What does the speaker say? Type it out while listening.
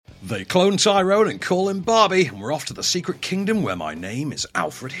They clone Tyrone and call him Barbie, and we're off to the secret kingdom where my name is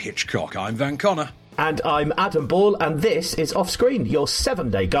Alfred Hitchcock. I'm Van Connor. And I'm Adam Ball, and this is Offscreen, your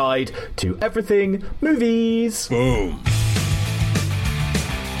 7-day guide to everything movies. Boom.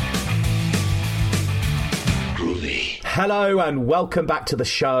 Hello and welcome back to the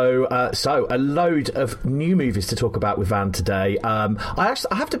show. So a load of new movies to talk about with Van today. I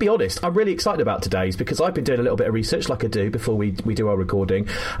have to be honest, I'm really excited about today's because I've been doing a little bit of research like I do before we do our recording,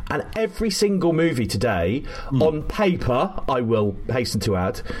 and every single movie today, on paper, I will hasten to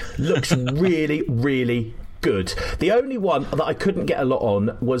add, looks really, really good. The only one that I couldn't get a lot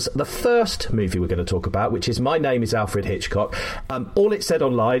on was the first movie we're going to talk about, which is My Name is Alfred Hitchcock. All it said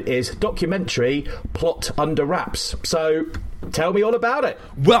online is documentary, plot under wraps. So tell me all about it.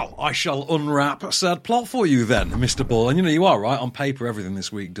 Well, I shall unwrap said plot for you then, Mr. Ball. And you are right, on paper everything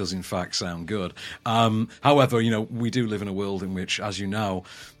this week does in fact sound good. However, we do live in a world in which, as you know,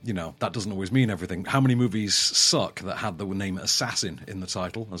 that doesn't always mean everything. How many movies suck that had the name Assassin in the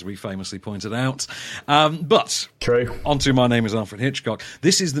title, as we famously pointed out? But true. Onto My Name is Alfred Hitchcock.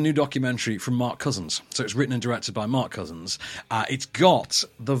 This is the new documentary from Mark Cousins. So it's written and directed by Mark Cousins. It's got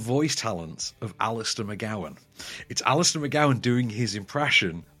the voice talent of Alistair McGowan. It's Alistair McGowan doing his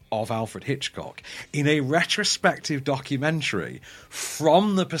impression of Alfred Hitchcock in a retrospective documentary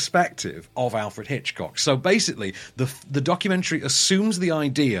from the perspective of Alfred Hitchcock. So basically, the documentary assumes the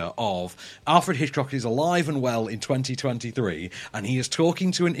idea of Alfred Hitchcock is alive and well in 2023, and he is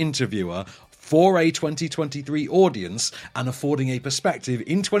talking to an interviewer for a 2023 audience and affording a perspective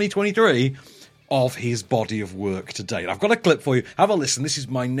in 2023 of his body of work to date. I've got a clip for you. Have a listen. This is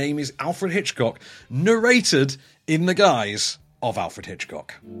My Name is Alfred Hitchcock, narrated in the guise of Alfred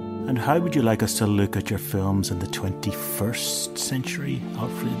Hitchcock. And how would you like us to look at your films in the 21st century,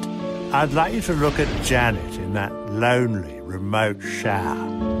 Alfred? I'd like you to look at Janet in that lonely, remote shower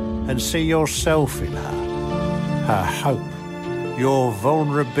and see yourself in her hope, your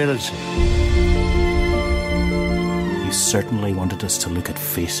vulnerability. You certainly wanted us to look at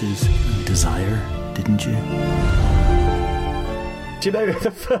faces and desire, didn't you? Do you know, the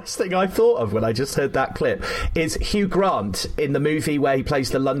first thing I thought of when I just heard that clip is Hugh Grant in the movie where he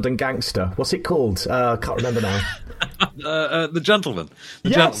plays the London gangster. What's it called? I can't remember now. The Gentleman.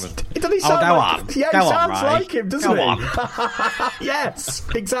 Yes. Doesn't he sound like... Yeah, he sounds like him, doesn't he? Yes,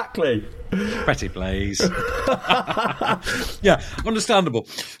 exactly. Pretty please. Yeah, understandable.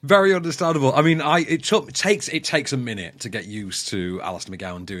 Very understandable. I mean, it takes a minute to get used to Alistair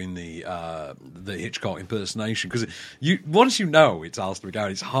McGowan doing the Hitchcock impersonation, because once you know it's Alistair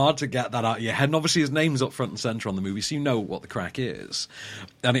McGowan, it's hard to get that out of your head. And obviously his name's up front and centre on the movie, so you know what the crack is.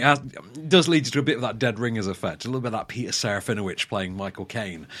 And it does lead you to a bit of that Dead Ringers effect, a little bit of that Peter Serafinowicz playing Michael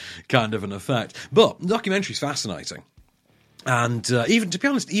Caine kind of an effect. But the documentary's fascinating. And even, to be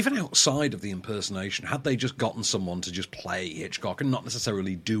honest, even outside of the impersonation, had they just gotten someone to just play Hitchcock and not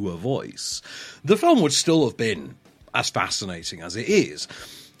necessarily do a voice, the film would still have been as fascinating as it is.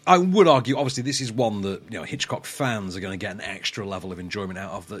 I would argue, obviously, this is one that Hitchcock fans are going to get an extra level of enjoyment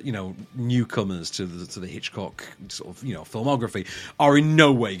out of. That newcomers to the Hitchcock sort of filmography are in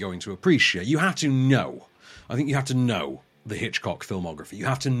no way going to appreciate. You have to know. I think you have to know the Hitchcock filmography. You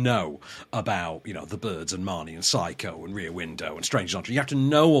have to know about, The Birds and Marnie and Psycho and Rear Window and Strange Danger. You have to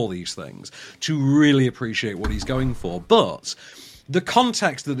know all these things to really appreciate what he's going for. But the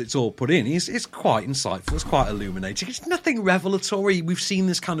context that it's all put in is quite insightful. It's quite illuminating. It's nothing revelatory. We've seen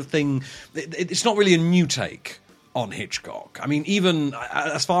this kind of thing. It's not really a new take on Hitchcock. I mean, even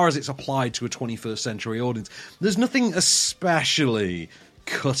as far as it's applied to a 21st century audience, there's nothing especially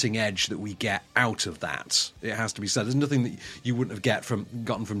cutting edge that we get out of that. It has to be said. There's nothing that you wouldn't have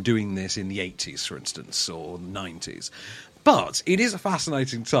gotten from doing this in the 80s, for instance, or the 90s. But it is a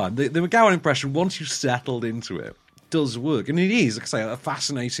fascinating time. The McGowan impression, once you've settled into it, does work. And it is, like I say, a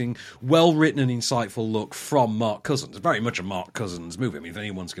fascinating, well-written and insightful look from Mark Cousins. Very much a Mark Cousins movie. I mean, if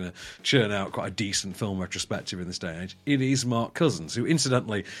anyone's going to churn out quite a decent film retrospective in this day and age, it is Mark Cousins, who,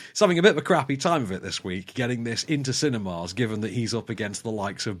 incidentally, is having a bit of a crappy time of it this week, getting this into cinemas, given that he's up against the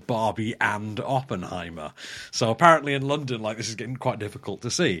likes of Barbie and Oppenheimer. So apparently in London, this is getting quite difficult to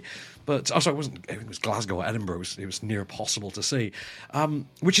see. But, sorry, it was Glasgow or Edinburgh. It was near impossible to see,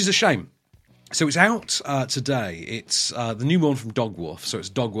 which is a shame. So it's out today. It's the new one from Dogwolf. So it's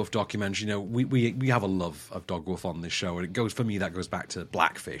a Dogwolf documentary. You know, we have a love of Dogwolf on this show, and it goes, for me, that goes back to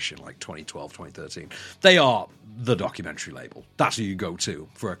Blackfish in like 2012, 2013. They are the documentary label. That's who you go to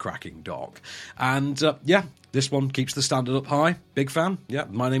for a cracking dog. And this one keeps the standard up high. Big fan. Yeah,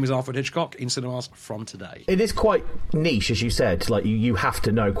 my name is Alfred Hitchcock, in cinemas from today. It is quite niche, as you said. Like you have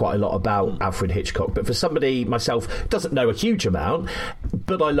to know quite a lot about Alfred Hitchcock. But for somebody, myself, doesn't know a huge amount,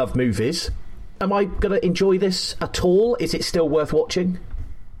 but I love movies. Am I going to enjoy this at all? Is it still worth watching?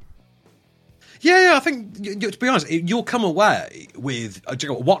 Yeah, I think, to be honest, you'll come away with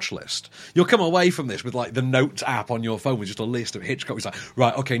a watch list. You'll come away from this with, like, the Notes app on your phone with just a list of Hitchcock. It's like,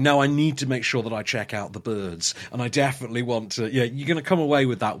 right, okay, now I need to make sure that I check out The Birds, and I definitely want to... Yeah, you're going to come away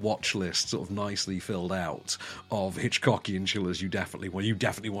with that watch list sort of nicely filled out of Hitchcockian chillers you definitely want. You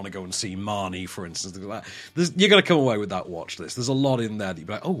definitely want to go and see Marnie, for instance. Things like that. You're going to come away with that watch list. There's a lot in there that you'd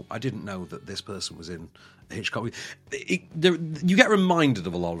be like, oh, I didn't know that this person was in Hitchcock. You get reminded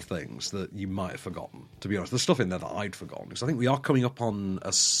of a lot of things that you might have forgotten, to be honest. There's stuff in there that I'd forgotten, because I think we are coming up on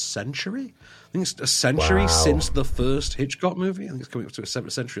a century. I think it's a century since the first Hitchcock movie. I think it's coming up to a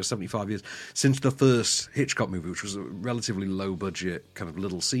century or 75 years since the first Hitchcock movie, which was a relatively low-budget, kind of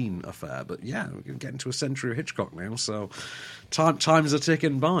little-scene affair. But yeah, we're getting to a century of Hitchcock now, so times are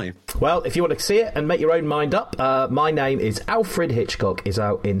ticking by. Well, if you want to see it and make your own mind up, My Name is Alfred Hitchcock is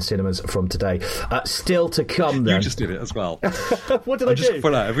out in cinemas from today. Still to come, then. You just did it as well. What did I do? Just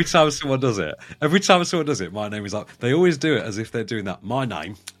put out, every time someone does it, My Name is up. They always do it as if they're doing that. My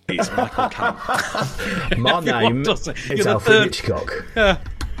name is Michael Caine. My name is Alfred Hitchcock. Yeah.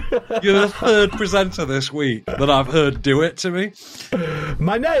 You're the third presenter this week that I've heard do it to me.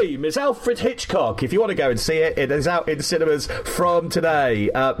 My name is Alfred Hitchcock. If you want to go and see it, it is out in cinemas from today.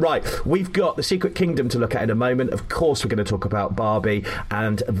 Right, we've got The Secret Kingdom to look at in a moment. Of course, we're going to talk about Barbie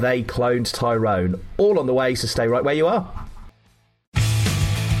and They Cloned Tyrone. All on the way, so stay right where you are.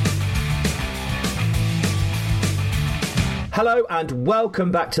 Hello and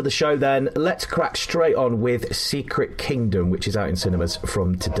welcome back to the show then. Let's crack straight on with Secret Kingdom, which is out in cinemas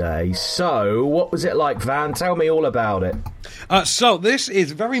from today. So, what was it like, Van? Tell me all about it. So, this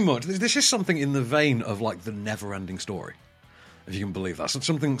is very much... This is something in the vein of, like, The Never-Ending Story, if you can believe that. So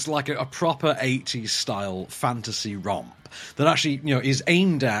something like a proper 80s-style fantasy romp that actually, you know, is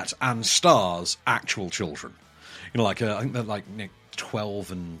aimed at and stars actual children. You know, like, I think they're, like...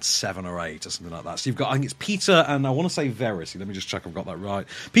 12 and 7 or 8 or something like that. So you've got, I think it's Peter and I want to say Verity. Let me just check I've got that right.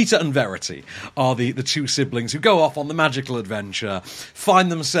 Peter and Verity are the two siblings who go off on the magical adventure, find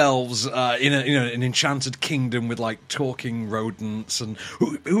themselves in an enchanted kingdom with like talking rodents, and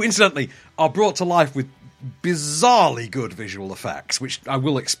who incidentally are brought to life with bizarrely good visual effects, which I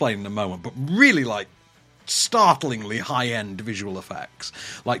will explain in a moment, but really like startlingly high-end visual effects,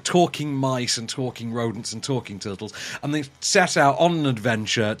 like talking mice and talking rodents and talking turtles, and they set out on an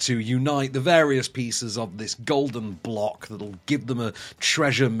adventure to unite the various pieces of this golden block that'll give them a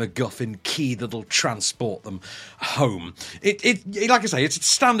treasure MacGuffin key that'll transport them home. It like I say, it's a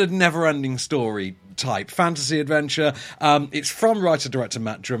standard never-ending story type fantasy adventure. It's from writer-director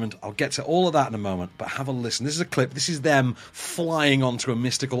Matt Drummond. I'll get to all of that in a moment, but have a listen. This is a clip. This is them flying onto a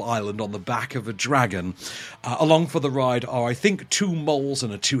mystical island on the back of a dragon. Along for the ride are, I think, 2 moles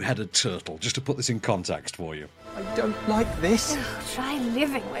and a 2-headed turtle, just to put this in context for you. I don't like this. Try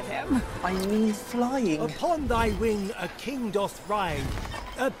living with him. I mean flying. Upon thy wing a king doth ride,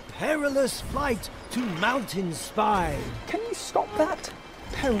 a perilous flight to mountain spy. Can you stop that?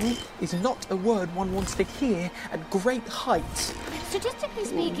 Peril is not a word one wants to hear at great heights. Statistically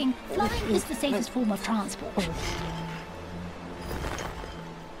speaking, flying is the safest form of transport.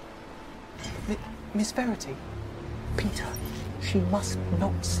 Miss Verity, Peter, she must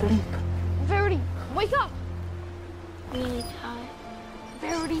not sleep. Verity, wake up! Really tired.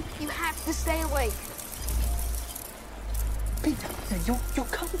 Verity, you have to stay awake. Peter, your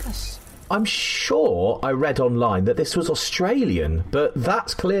compass. I'm sure I read online that this was Australian, but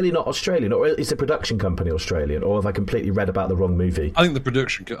that's clearly not Australian. Or is the production company Australian? Or have I completely read about the wrong movie? I think the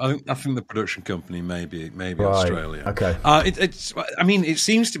production company may be right. Australian. Okay. It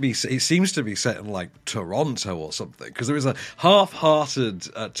seems to be set in like Toronto or something, because there is a half-hearted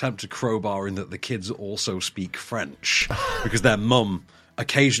attempt to crowbar in that the kids also speak French because their mum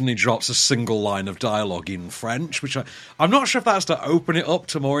occasionally drops a single line of dialogue in French, which I'm not sure if that's to open it up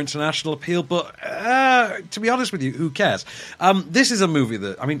to more international appeal, but to be honest with you, who cares? This is a movie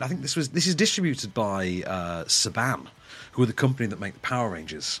that, I think this is distributed by Saban, who are the company that make the Power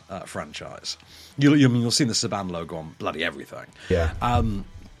Rangers franchise. You'll see the Saban logo on bloody everything. Yeah.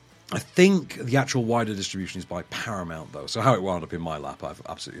 I think the actual wider distribution is by Paramount, though. So how it wound up in my lap, I've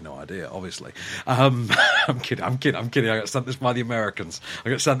absolutely no idea, obviously. I'm kidding. I got sent this by the Americans. I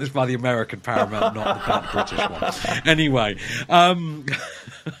got sent this by the American Paramount, not the bad British one. Anyway,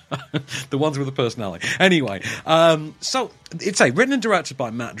 the ones with the personality. Anyway, so it's written and directed by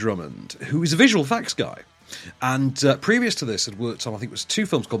Matt Drummond, who is a visual effects guy. And previous to this had worked on, I think it was 2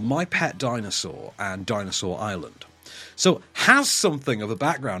 films called My Pet Dinosaur and Dinosaur Island. So has something of a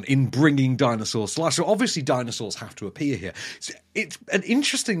background in bringing dinosaurs to life. So obviously dinosaurs have to appear here. It's an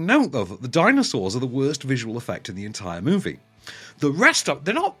interesting note, though, that the dinosaurs are the worst visual effect in the entire movie. The rest of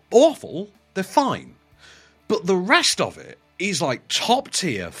they're not awful, they're fine. But the rest of it is like top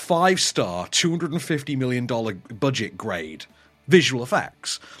tier, 5-star, $250 million budget grade visual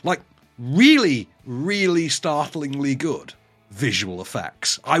effects. Like really, really startlingly good visual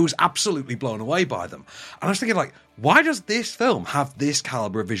effects. I was absolutely blown away by them. And I was thinking, like, why does this film have this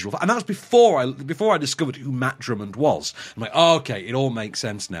caliber of visual effects? And that was before I discovered who Matt Drummond was. I'm like, oh, okay, it all makes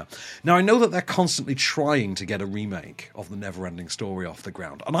sense now. Now, I know that they're constantly trying to get a remake of The Never-Ending Story off the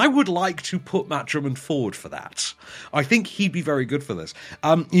ground, and I would like to put Matt Drummond forward for that. I think he'd be very good for this.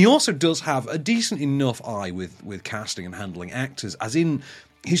 He also does have a decent enough eye with casting and handling actors, as in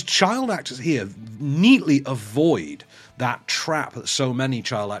his child actors here neatly avoid that trap that so many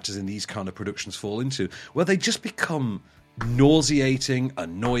child actors in these kind of productions fall into, where they just become nauseating,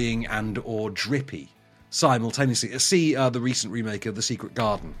 annoying, and or drippy simultaneously. See the recent remake of The Secret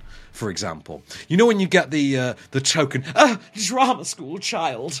Garden, for example. You know when you get the token drama school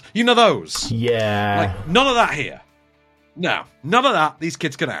child? You know those? Yeah. Like, none of that here. No, none of that. These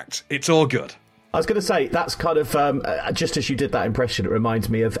kids can act. It's all good. I was going to say, that's kind of, just as you did that impression, it reminds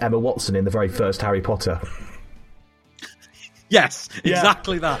me of Emma Watson in the very first Harry Potter. Yes,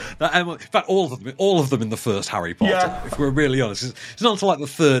 exactly that. In fact, all of them in the first Harry Potter, if we're really honest. It's not until like the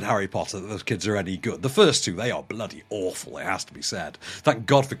third Harry Potter that those kids are any good. The first 2, they are bloody awful, it has to be said. Thank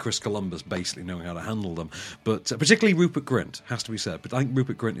God for Chris Columbus basically knowing how to handle them. But particularly Rupert Grint, has to be said. But I think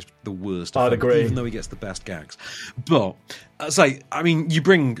Rupert Grint is the worst. I'd agree. Even though he gets the best gags. But, you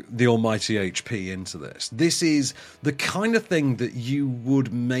bring the almighty HP into this. This is the kind of thing that you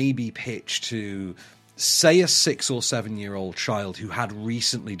would maybe pitch to, say, a 6 or 7-year-old child who had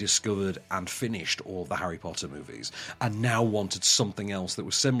recently discovered and finished all of the Harry Potter movies and now wanted something else that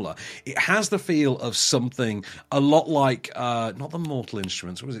was similar. It has the feel of something a lot like, not the Mortal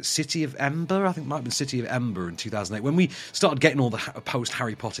Instruments, what was it, City of Ember? I think it might have been City of Ember in 2008. When we started getting all the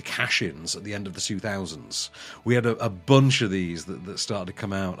post-Harry Potter cash-ins at the end of the 2000s, we had a bunch of these that started to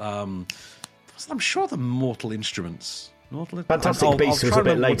come out. I'm sure the Mortal Instruments... Fantastic Beasts was a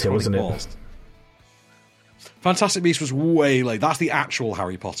bit later, wasn't it? Fantastic Beasts was way late. That's the actual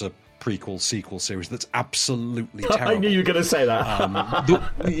Harry Potter prequel sequel series that's absolutely terrible. I knew you were going to say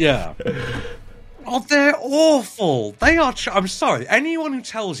that. Yeah. Oh, they're awful. They are. I'm sorry. Anyone who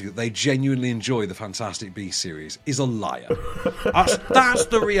tells you that they genuinely enjoy the Fantastic Beasts series is a liar. That's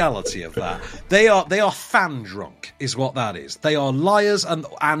the reality of that. They are fan drunk, is what that is. They are liars and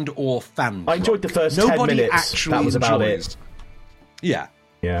or fan drunk. I enjoyed the first 10 minutes. That was about it. Yeah.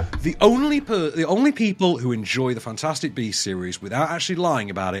 Yeah. The only people who enjoy the Fantastic Beasts series without actually lying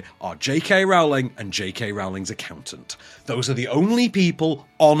about it are J.K. Rowling and J.K. Rowling's accountant. Those are the only people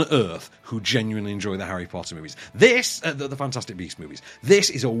on Earth who genuinely enjoy the Harry Potter movies. The Fantastic Beasts movies. This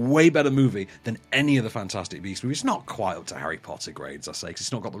is a way better movie than any of the Fantastic Beasts movies. It's not quite up to Harry Potter grades, I say, because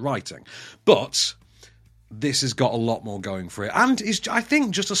it's not got the writing. But this has got a lot more going for it. And is, I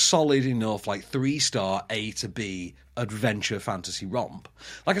think, just a solid enough, 3-star A to B adventure fantasy romp.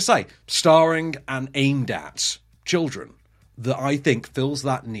 Like I say, starring and aimed at children, that I think fills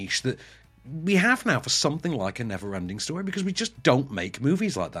that niche that we have now for something like A Never-Ending Story, because we just don't make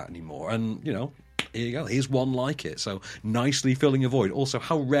movies like that anymore. And, here you go. Here's one like it. So nicely filling a void. Also,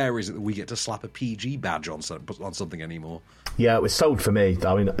 how rare is it that we get to slap a PG badge on something anymore? Yeah, it was sold for me.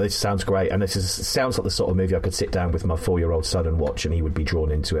 I mean, this sounds great, and sounds like the sort of movie I could sit down with my 4-year-old son and watch, and he would be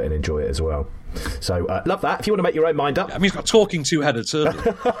drawn into it and enjoy it as well. So, love that. If you want to make your own mind up. I mean, he's got a talking two-headed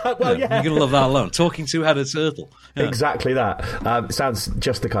turtle. Well, yeah. You're going to love that alone. Talking two-headed turtle. Yeah. Exactly that. Sounds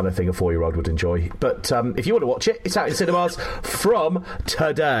just the kind of thing a 4-year-old would enjoy. But if you want to watch it, it's out in cinemas from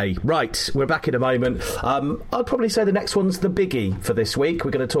today. Right, we're back in a moment. I'd probably say the next one's the biggie for this week.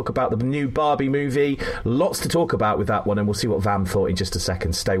 We're going to talk about the new Barbie movie. Lots to talk about with that one, and we'll see what Van thought in just a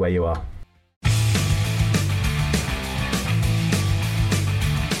second. Stay where you are.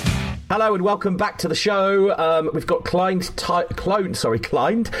 Hello and welcome back to the show. We've got cloned Tyrone.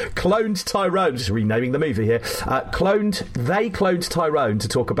 Just renaming the movie here. They cloned Tyrone to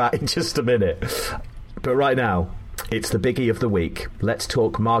talk about in just a minute. But right now, It's the biggie of the week. Let's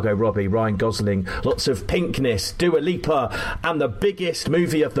talk Margot Robbie, Ryan Gosling, lots of pinkness, Dua Lipa, and the biggest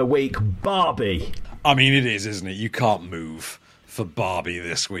movie of the week, Barbie. I mean, it is, isn't it? You can't move for Barbie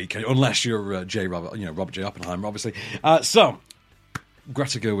this week, unless you're Robert J. Oppenheimer, obviously. So,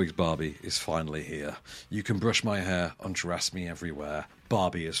 Greta Gerwig's Barbie is finally here. You can brush my hair, undress me everywhere.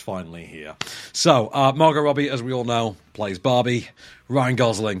 Barbie is finally here. So, Margot Robbie, as we all know, plays Barbie. Ryan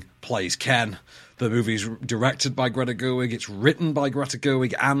Gosling plays Ken. The movie's directed by Greta Gerwig. It's written by Greta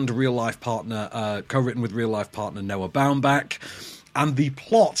Gerwig and co-written with real-life partner Noah Baumbach. And the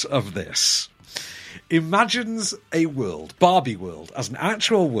plot of this imagines a world, Barbie world, as an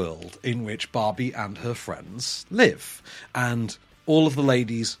actual world in which Barbie and her friends live. And all of the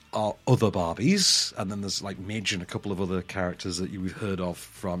ladies are other Barbies, and then there's like Midge and a couple of other characters that you've heard of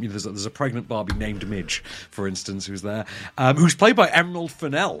from. There's a pregnant Barbie named Midge, for instance, who's there, who's played by Emerald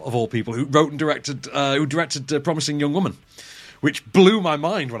Fennell, of all people, who wrote and directed Promising Young Woman, which blew my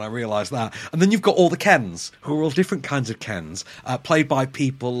mind when I realised that. And then you've got all the Kens, who are all different kinds of Kens, played by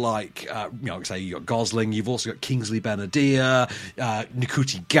people like, say you've got Gosling, you've also got Kingsley Ben-Adir,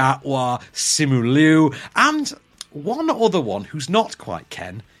 Nkuti Gatwa, Simu Liu, and one other one who's not quite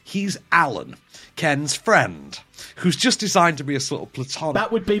Ken. He's Alan, Ken's friend, who's just designed to be a sort of platonic...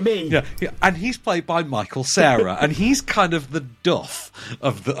 That would be me. Yeah, and he's played by Michael Cera, and he's kind of the duff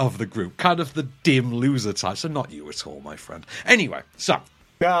of the group, kind of the dim loser type, so not you at all, my friend. Anyway, so...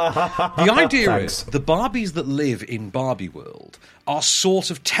 the idea is the Barbies that live in Barbie world are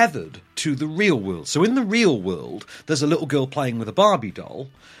sort of tethered to the real world. So in the real world, there's a little girl playing with a Barbie doll,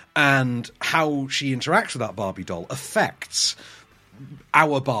 and how she interacts with that Barbie doll affects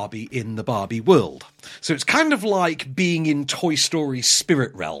our Barbie in the Barbie world. So it's kind of like being in Toy Story's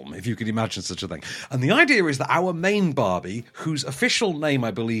spirit realm, if you can imagine such a thing. And the idea is that our main Barbie, whose official name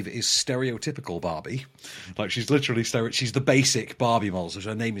I believe is Stereotypical Barbie, like she's literally she's the basic Barbie model, so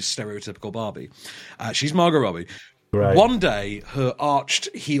her name is Stereotypical Barbie. She's Margot Robbie. Right. One day, her arched,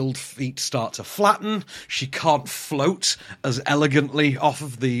 heeled feet start to flatten. She can't float as elegantly off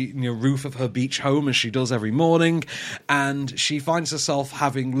of the roof of her beach home as she does every morning. And she finds herself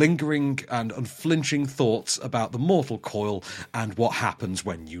having lingering and unflinching thoughts about the mortal coil and what happens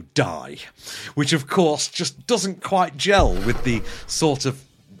when you die. Which, of course, just doesn't quite gel with the sort of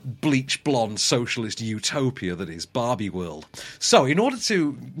bleach blonde socialist utopia that is Barbie world. So in order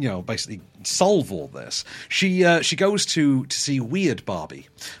to basically solve all this, she goes to see Weird Barbie,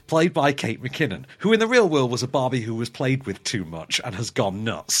 played by Kate McKinnon, who in the real world was a Barbie who was played with too much and has gone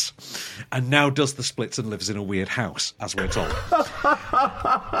nuts, and now does the splits and lives in a weird house, as we're told.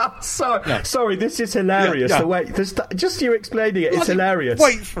 Sorry, this is hilarious. Yeah. The way just you explaining it is hilarious.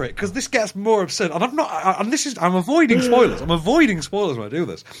 Wait for it, because this gets more absurd, and I'm avoiding spoilers. I'm avoiding spoilers when I do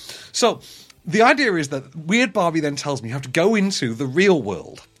this. So, the idea is that Weird Barbie then tells me you have to go into the real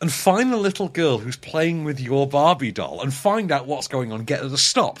world and find the little girl who's playing with your Barbie doll and find out what's going on, get her to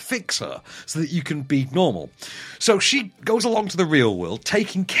stop, fix her, so that you can be normal. So she goes along to the real world,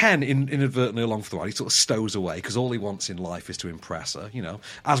 taking Ken inadvertently along for the ride. He sort of stows away, because all he wants in life is to impress her,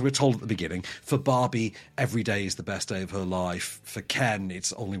 as we're told at the beginning. For Barbie, every day is the best day of her life. For Ken,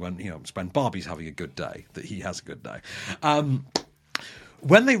 it's only when, it's when Barbie's having a good day that he has a good day.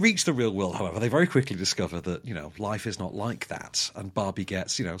 When they reach the real world, however, they very quickly discover that, life is not like that. And Barbie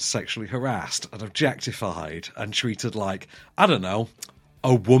gets, sexually harassed and objectified and treated like, I don't know,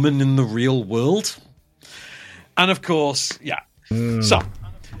 a woman in the real world. And of course, So,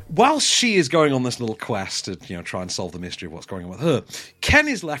 whilst she is going on this little quest to, try and solve the mystery of what's going on with her, Ken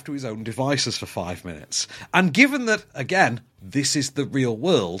is left to his own devices for 5 minutes. And given that, again, this is the real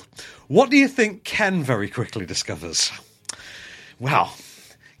world, what do you think Ken very quickly discovers? Well,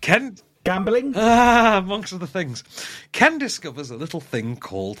 Ken... Gambling? Amongst other things. Ken discovers a little thing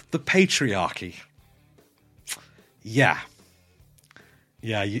called the patriarchy. Yeah.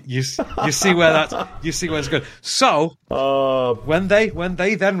 Yeah, you see where it's going. So, when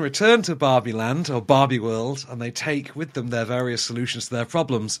they then return to Barbie Land, or Barbie World, and they take with them their various solutions to their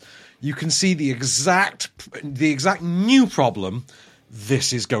problems, you can see the exact new problem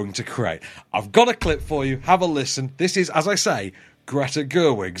this is going to create. I've got a clip for you. Have a listen. This is, as I say, Greta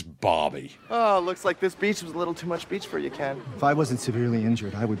Gerwig's Barbie. Oh, looks like this beach was a little too much beach for you, Ken. If I wasn't severely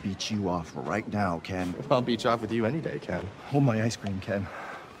injured, I would beach you off right now, Ken. I'll beach off with you any day, Ken. Hold my ice cream, Ken.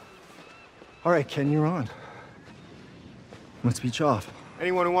 All right, Ken, you're on. Let's beach off.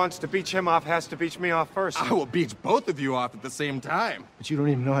 Anyone who wants to beach him off has to beach me off first. I will beach both of you off at the same time. But you don't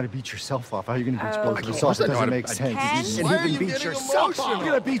even know how to beat yourself off. How are you going to beach both of us Okay. off? That I know how doesn't to- make sense. Ken? You Why are can you even beat getting yourself off. emotional? You're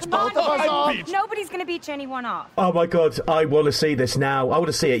going to beach both of us off? Nobody's going to beach anyone off. Oh my god, I want to see this now. I want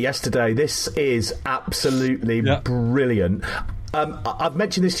to see it yesterday. This is absolutely brilliant. I've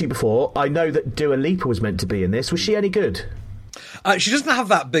mentioned this to you before. I know that Dua Lipa was meant to be in this. Was she any good? She doesn't have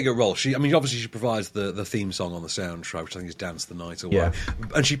that big a role. Obviously she provides the theme song on the soundtrack, which I think is Dance the Night Away. Yeah.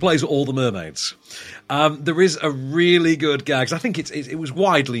 And she plays all the mermaids. There is a really good gag. 'Cause I think it was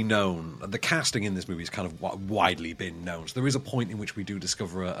widely known. The casting in this movie has kind of widely been known. So there is a point in which we do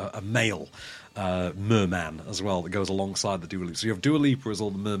discover a male merman as well that goes alongside the Dua Lipa. So you have Dua Lipa as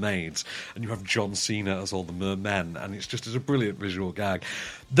all the mermaids, and you have John Cena as all the mermen, and it's a brilliant visual gag.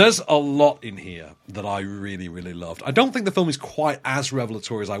 There's a lot in here that I really, really loved. I don't think the film is quite as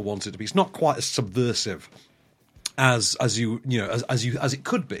revelatory as I want it to be. It's not quite as subversive as it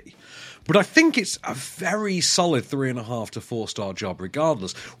could be. But I think it's a very solid 3.5 to 4 star job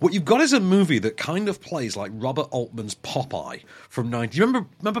regardless. What you've got is a movie that kind of plays like Robert Altman's Popeye from 19... You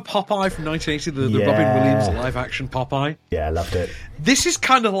remember Popeye from 1980, the Robin Williams live action Popeye? Yeah, I loved it. This is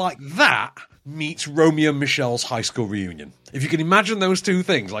kind of like that meets Romeo and Michelle's high school reunion. If you can imagine those two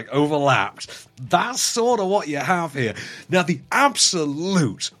things like overlapped, that's sort of what you have here. Now, the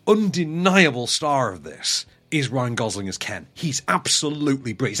absolute undeniable star of this is Ryan Gosling as Ken. He's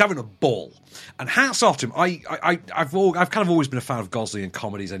absolutely brilliant. He's having a ball. And hats off to him. I've kind of always been a fan of Gosling in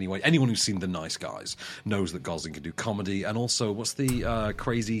comedies anyway. Anyone who's seen The Nice Guys knows that Gosling can do comedy. And also, what's the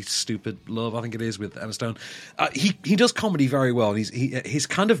Crazy Stupid Love, I think it is, with Emma Stone? He does comedy very well. And his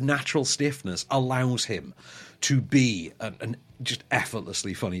kind of natural stiffness allows him to be an just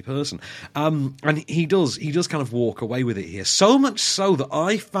effortlessly funny person. And he does kind of walk away with it here. So much so that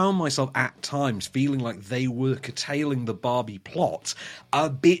I found myself at times feeling like they were curtailing the Barbie plot a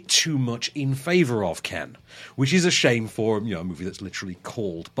bit too much in favour of Ken, which is a shame for a movie that's literally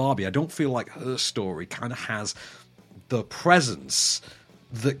called Barbie. I don't feel like her story kind of has the presence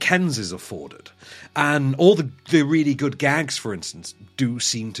that Ken's is afforded. And all the really good gags, for instance, do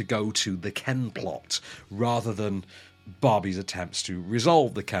seem to go to the Ken plot rather than Barbie's attempts to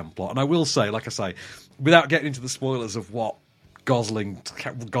resolve the Ken plot. And I will say, like I say, without getting into the spoilers of what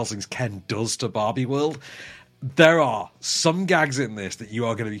Gosling's Ken does to Barbie World, there are some gags in this that you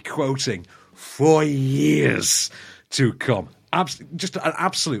are going to be quoting for years to come. Just an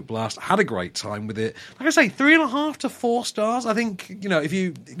absolute blast. I had a great time with it. Like I say, 3.5 to 4 stars. I think, if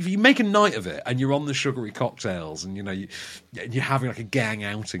you make a night of it and you're on the sugary cocktails and you're having like a gang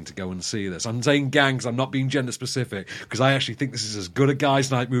outing to go and see this. I'm saying gangs. I'm not being gender specific because I actually think this is as good a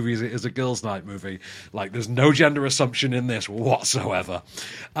guys' night movie as it is a girls' night movie. Like, there's no gender assumption in this whatsoever.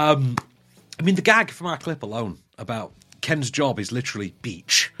 The gag from our clip alone about Ken's job is literally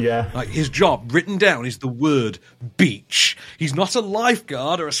beach. Yeah. Like, his job written down is the word beach. He's not a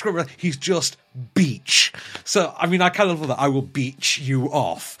lifeguard or a swimmer. He's just beach. So, I kind of love that. I will beach you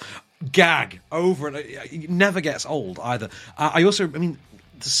off. Gag over and it never gets old either. I also, there's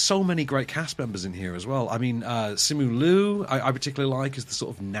so many great cast members in here as well. Simu Liu, I particularly like as the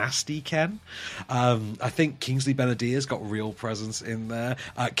sort of nasty Ken. I think Kingsley Ben-Adir's got real presence in there.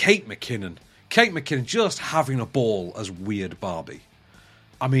 Kate McKinnon just having a ball as Weird Barbie.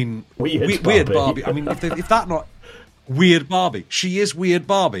 Weird Barbie. If that not Weird Barbie, she is Weird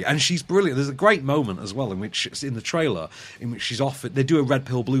Barbie, and she's brilliant. There's a great moment as well in which it's in the trailer in which she's offered. They do a red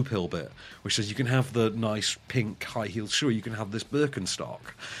pill, blue pill bit, which says you can have the nice pink high heeled shoe, you can have this Birkenstock,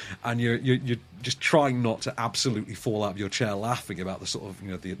 and you're just trying not to absolutely fall out of your chair laughing about the sort of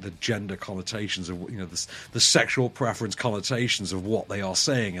the gender connotations of the sexual preference connotations of what they are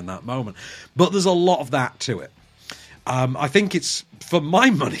saying in that moment. But there's a lot of that to it. I think it's, for my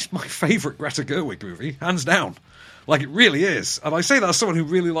money, it's my favourite Greta Gerwig movie, hands down. Like, it really is. And I say that as someone who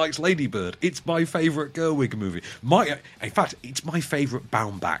really likes Lady Bird. It's my favourite Gerwig movie. In fact, it's my favourite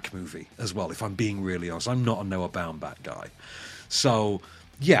Baumbach movie as well, if I'm being really honest. I'm not a Noah Baumbach guy. So,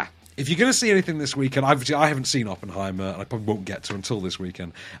 yeah. If you're going to see anything this weekend, I haven't seen Oppenheimer, and I probably won't get to until this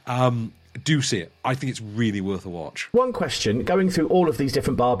weekend. Do see it. I think it's really worth a watch. One question, going through all of these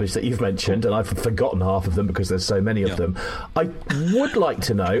different Barbies that you've mentioned, and I've forgotten half of them because there's so many of them, I would like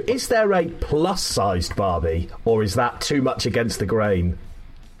to know, is there a plus-sized Barbie, or is that too much against the grain?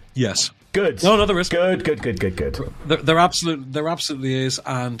 Yes. Good. No, there is. Good. There absolutely is.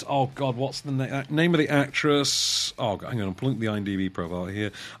 And, oh, God, what's the name of the actress? Oh, hang on, I'm pulling the IMDb profile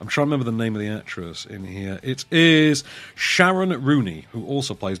here. I'm trying to remember the name of the actress in here. It is Sharon Rooney, who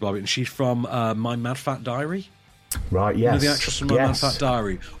also plays Barbie, and she's from My Mad Fat Diary. Right, yes. You know, the actress from Romance That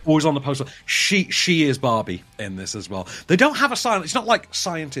Diary, always on the poster. She is Barbie in this as well. They don't have a silent. It's not like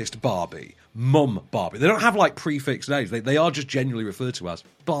scientist Barbie, mum Barbie. They don't have like prefixed names. They are just genuinely referred to as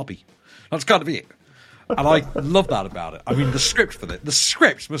Barbie. That's kind of it. And I love that about it. I mean, the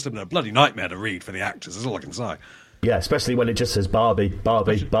script must have been a bloody nightmare to read for the actors. That's all I can say. Yeah, especially when it just says Barbie,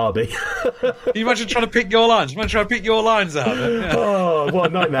 Barbie, Barbie. Can you imagine trying to pick your lines? Imagine trying to pick your lines out. Yeah. Oh, what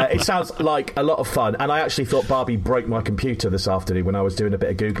a nightmare. It sounds like a lot of fun. And I actually thought Barbie broke my computer this afternoon when I was doing a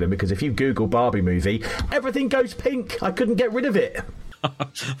bit of Googling, because if you Google Barbie movie, everything goes pink. I couldn't get rid of it.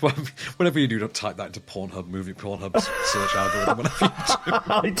 Well, whatever you do, don't type that into Pornhub's search algorithm. Whatever you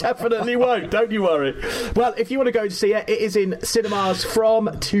do. I definitely won't, don't you worry. Well, if you want to go and see it, it is in cinemas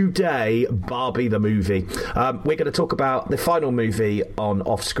from today, Barbie the movie. We're going to talk about the final movie on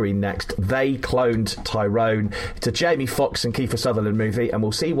Offscreen next, They Cloned Tyrone. It's a Jamie Foxx and Kiefer Sutherland movie, and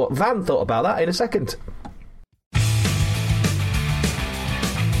we'll see what Van thought about that in a second.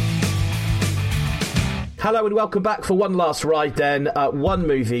 Hello and welcome back for one last ride then. One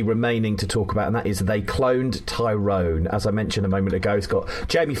movie remaining to talk about, and that is They Cloned Tyrone. As I mentioned a moment ago, it's got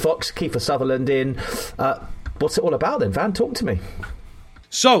Jamie Foxx, Kiefer Sutherland in. What's it all about then, Van? Talk to me.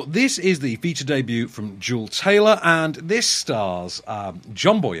 So, this is the feature debut from Jewel Taylor, and this stars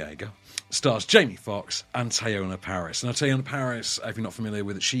John Boyega, stars Jamie Foxx and Teyonah Parris. Now, Teyonah Parris, if you're not familiar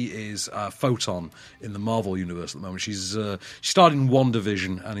with it, she is Photon in the Marvel Universe at the moment. She starred in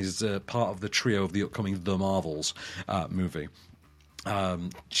WandaVision and is part of the trio of the upcoming The Marvels movie.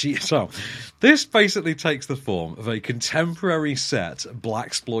 So, this basically takes the form of a contemporary set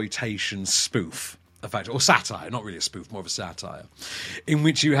blaxploitation spoof. Effect, or satire, not really a spoof, more of a satire, in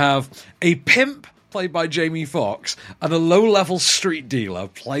which you have a pimp played by Jamie Foxx and a low-level street dealer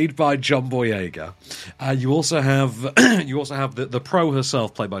played by John Boyega. You also have the pro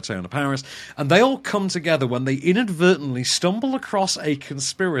herself played by Teyonah Parris, and they all come together when they inadvertently stumble across a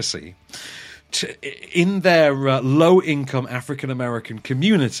conspiracy in their low-income African-American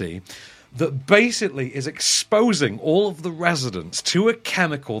community that basically is exposing all of the residents to a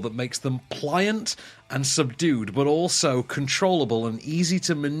chemical that makes them pliant and subdued, but also controllable and easy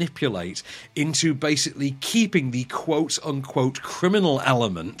to manipulate into basically keeping the quote-unquote criminal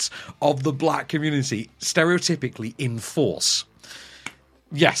element of the black community stereotypically in force.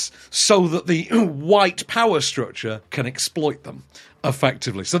 Yes, so that the white power structure can exploit them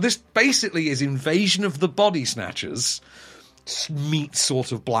effectively. So this basically is Invasion of the Body Snatchers meet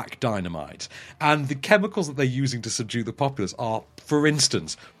sort of Black Dynamite. And the chemicals that they're using to subdue the populace are, for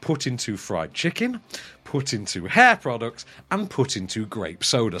instance, put into fried chicken, put into hair products, and put into grape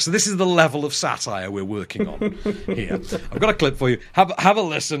soda. So this is the level of satire we're working on here. I've got a clip for you. Have a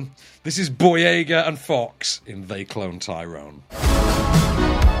listen. This is Boyega and Fox in They Cloned Tyrone.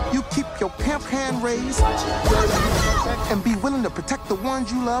 You keep your pimp hand raised and be willing to protect the ones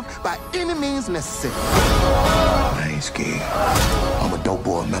you love by any means necessary. I ain't scared. I'm a dope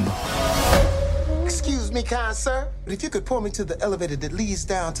boy, remember? Excuse me, kind sir, but if you could point me to the elevator that leads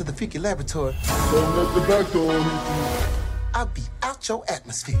down to the freaky laboratory. Don't let the back door on you. I'll be out your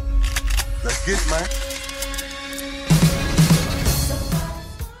atmosphere. Let's get it, man.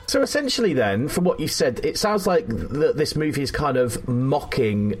 So essentially then, from what you said, it sounds like this movie is kind of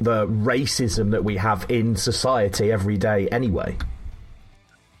mocking the racism that we have in society every day anyway.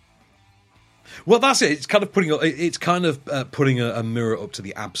 Well, that's it. It's kind of putting a mirror up to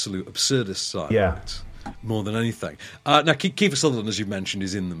the absolute absurdist side. Yeah. More than anything. Now, Kiefer Sutherland, as you mentioned,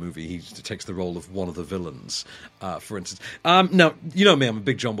 is in the movie. He takes the role of one of the villains, for instance. Now, you know me, I'm a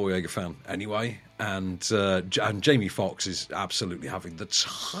big John Boyega fan anyway, and Jamie Foxx is absolutely having the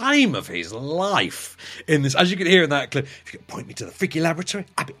time of his life in this. As you can hear in that clip, if you could point me to the freaky laboratory,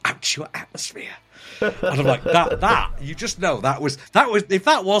 I'd be out your atmosphere. And I'm like, that you just know that was if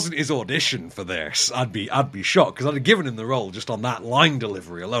that wasn't his audition for this, I'd be shocked, because I'd have given him the role just on that line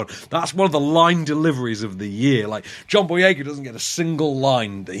delivery alone. That's one of the line deliveries of the year. Like, John Boyega doesn't get a single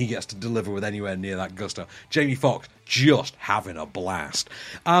line that he gets to deliver with anywhere near that gusto. Jamie Foxx just having a blast.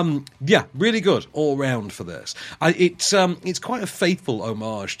 Yeah, really good all round for this. It's quite a faithful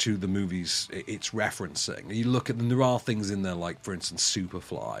homage to the movies it's referencing. You look at them, there are things in there like, for instance,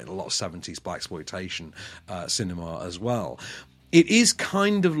 Superfly, and a lot of 70s blaxploitation cinema as well. It is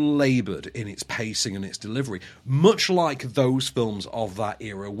kind of laboured in its pacing and its delivery, much like those films of that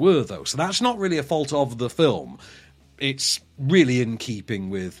era were, though. So that's not really a fault of the film. It's really in keeping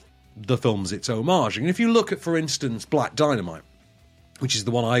with the films it's homaging. And if you look at, for instance, Black Dynamite, which is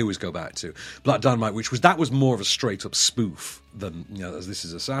the one I always go back to. Black Dynamite, that was more of a straight-up spoof than, as this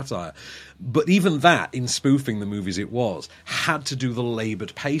is a satire. But even that, in spoofing the movies it was, had to do the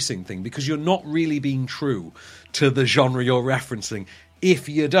laboured pacing thing, because you're not really being true to the genre you're referencing if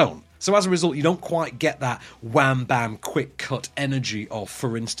you don't. So as a result, you don't quite get that wham-bam, quick-cut energy of,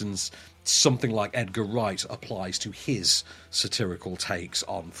 for instance, something like Edgar Wright applies to his satirical takes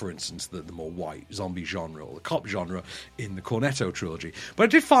on, for instance, the more white zombie genre or the cop genre in the Cornetto trilogy. But I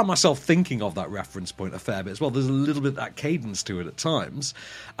did find myself thinking of that reference point a fair bit as well. There's a little bit of that cadence to it at times.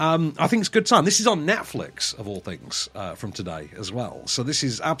 I think it's a good time. This is on Netflix, of all things, from today as well. So this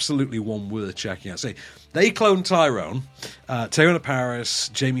is absolutely one worth checking out. See, they cloned Tyrone, Teyonah Parris,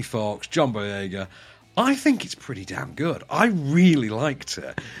 Jamie Foxx, John Boyega. I think it's pretty damn good. I really liked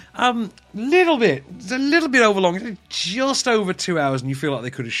it. It's a little bit overlong, just over 2 hours, and you feel like they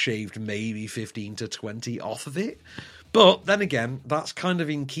could have shaved maybe 15 to 20 off of it. But then again, that's kind of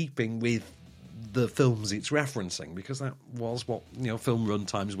in keeping with the films it's referencing, because that was what film run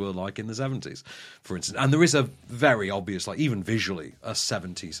times were like in the 70s, for instance. And there is a very obvious, like even visually, a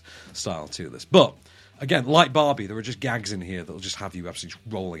 70s style to this. But again, like Barbie, there are just gags in here that will just have you absolutely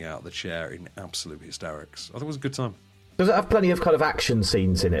rolling out of the chair in absolute hysterics. I thought it was a good time. Does it have plenty of kind of action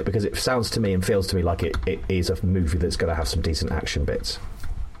scenes in it? Because it sounds to me and feels to me like it is a movie that's going to have some decent action bits.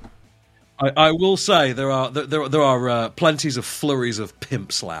 I will say there are plenties of flurries of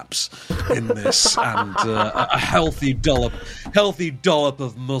pimp slaps in this, and a healthy dollop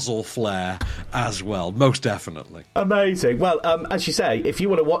of muzzle flare as well, most definitely. Amazing. Well, as you say, if you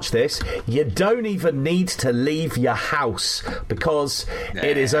want to watch this, you don't even need to leave your house, because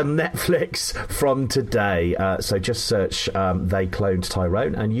it is on Netflix from today. So just search They Cloned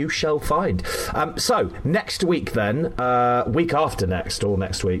Tyrone and you shall find. So next week then, week after next, or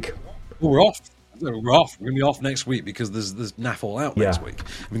next week. We're off. We're going to be off next week because there's NAF All Out next week.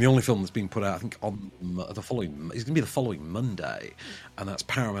 I mean, the only film that's been put out, I think, on the following... It's going to be the following Monday, and that's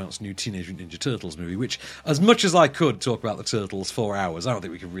Paramount's new Teenage Mutant Ninja Turtles movie, which, as much as I could talk about the Turtles 4 hours, I don't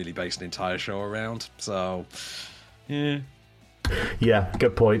think we could really base an entire show around. So, yeah... Yeah,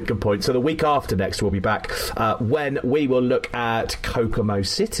 good point. So the week after next, we'll be back when we will look at Kokomo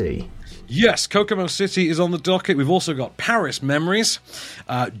City. Yes, Kokomo City is on the docket. We've also got Paris Memories,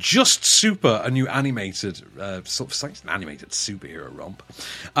 Just Super, a new animated animated superhero romp.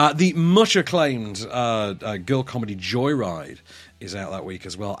 The much acclaimed girl comedy Joyride is out that week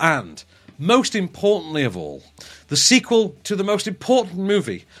as well. And most importantly of all, the sequel to the most important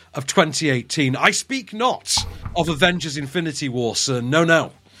movie of 2018. I speak not of Avengers Infinity War, sir.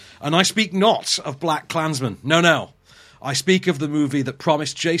 No. And I speak not of Black Klansman. No. I speak of the movie that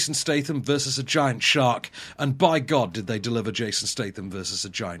promised Jason Statham versus a giant shark, and by God did they deliver Jason Statham versus a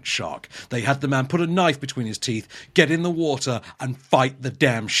giant shark. They had the man put a knife between his teeth, get in the water, and fight the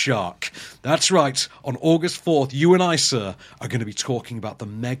damn shark. That's right, on August 4th, you and I, sir, are going to be talking about the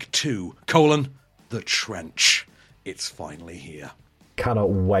Meg 2, The Trench. It's finally here.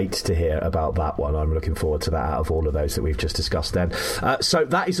 Cannot wait to hear about that one. I'm looking forward to that out of all of those that we've just discussed then. So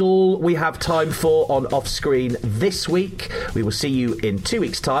that is all we have time for on Off Screen this week. We will see you in 2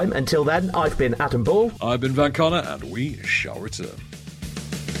 weeks' time. Until then, I've been Adam Ball. I've been Van Connor, and we shall return.